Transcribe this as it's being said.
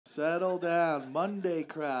Settle down. Monday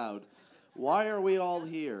crowd. Why are we all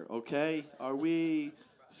here, okay? Are we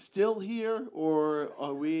still here, or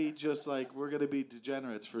are we just like, we're going to be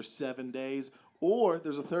degenerates for 7 days? Or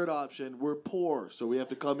there's a third option, we're poor, so we have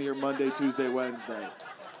to come here Monday, Tuesday, Wednesday.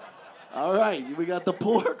 All right, we got the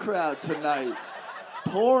poor crowd tonight.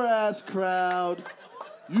 Poor-ass crowd.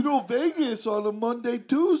 You know, Vegas on a Monday,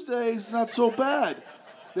 Tuesday is not so bad.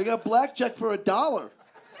 They got blackjack for $1.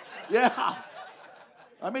 Yeah.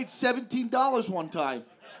 I made $17 one time.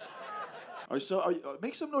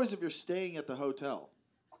 Make some noise if you're staying at the hotel.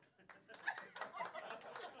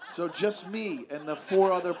 So just me and the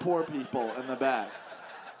 4 other poor people in the back.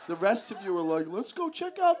 The rest of you were like, let's go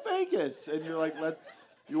check out Vegas. And you're like,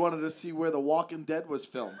 you wanted to see where The Walking Dead was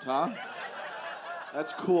filmed, huh?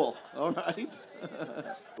 That's cool. All right.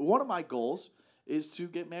 One of my goals is to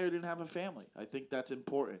get married and have a family. I think that's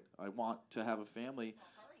important. I want to have a family.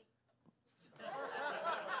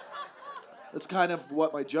 That's kind of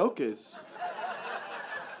what my joke is.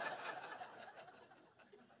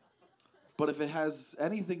 But if it has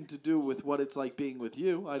anything to do with what it's like being with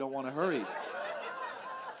you, I don't want to hurry. I'm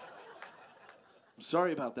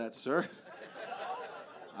sorry about that, sir.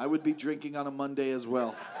 I would be drinking on a Monday as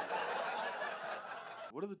well.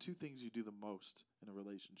 What are the 2 things you do the most in a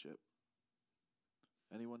relationship?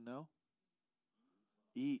 Anyone know?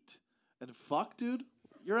 Eat. And fuck, dude?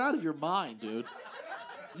 You're out of your mind, dude.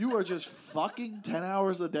 You are just fucking 10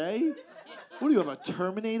 hours a day? What do you have, a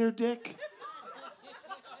Terminator dick?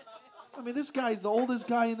 I mean, this guy's the oldest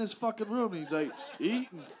guy in this fucking room, and he's like,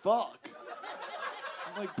 eat and fuck.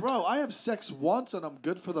 I'm like, bro, I have sex once, and I'm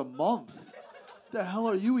good for the month. What the hell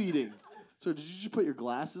are you eating? So did you just put your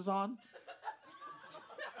glasses on?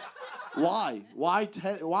 Why? Why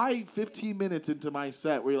 15 minutes into my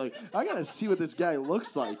set where you're like, I gotta see what this guy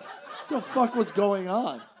looks like? What the fuck was going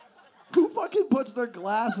on? Who fucking puts their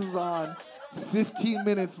glasses on 15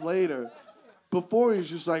 minutes later? Before he's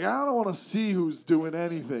just like, I don't want to see who's doing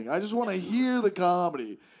anything. I just want to hear the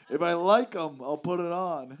comedy. If I like them, I'll put it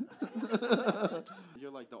on.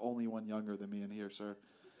 You're like the only one younger than me in here, sir.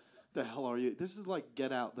 The hell are you? This is like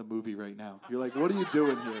Get Out, the movie right now. You're like, what are you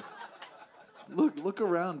doing here? Look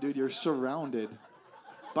around, dude. You're surrounded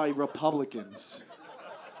by Republicans.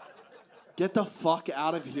 Get the fuck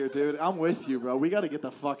out of here, dude. I'm with you, bro. We got to get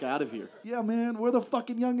the fuck out of here. Yeah, man. We're the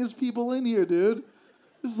fucking youngest people in here, dude.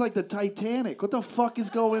 This is like the Titanic. What the fuck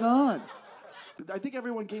is going on? I think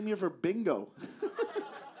everyone came here for bingo.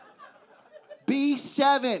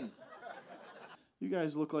 B7. You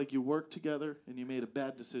guys look like you worked together and you made a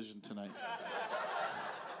bad decision tonight.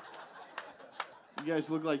 You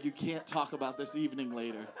guys look like you can't talk about this evening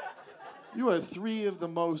later. You are 3 of the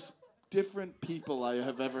most different people I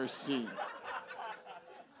have ever seen.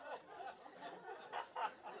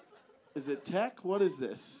 Is it tech? What is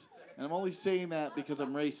this? And I'm only saying that because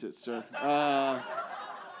I'm racist, sir.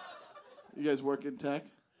 You guys work in tech?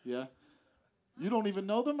 Yeah? You don't even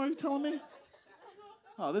know them, are you telling me?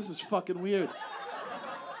 Oh, this is fucking weird.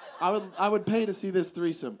 I would pay to see this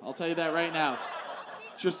threesome. I'll tell you that right now.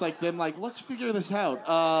 Just like them, like, let's figure this out.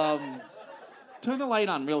 Turn the light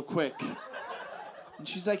on real quick. And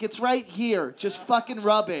she's like, it's right here. Just fucking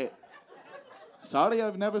rub it. Sorry,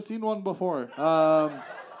 I've never seen one before.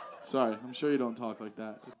 Sorry, I'm sure you don't talk like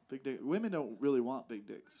that. Big dick. Women don't really want big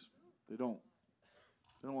dicks. They don't.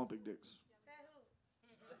 They don't want big dicks.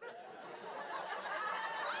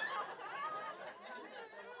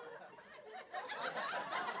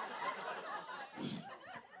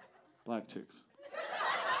 Black chicks.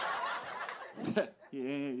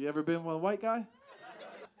 You ever been with a white guy?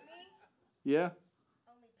 Yeah?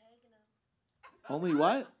 Only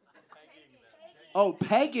what? Oh,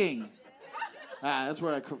 pegging. That's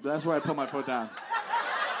where I put my foot down.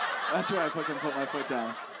 That's where I fucking put my foot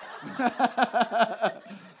down.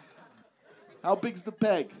 How big's the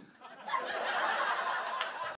peg?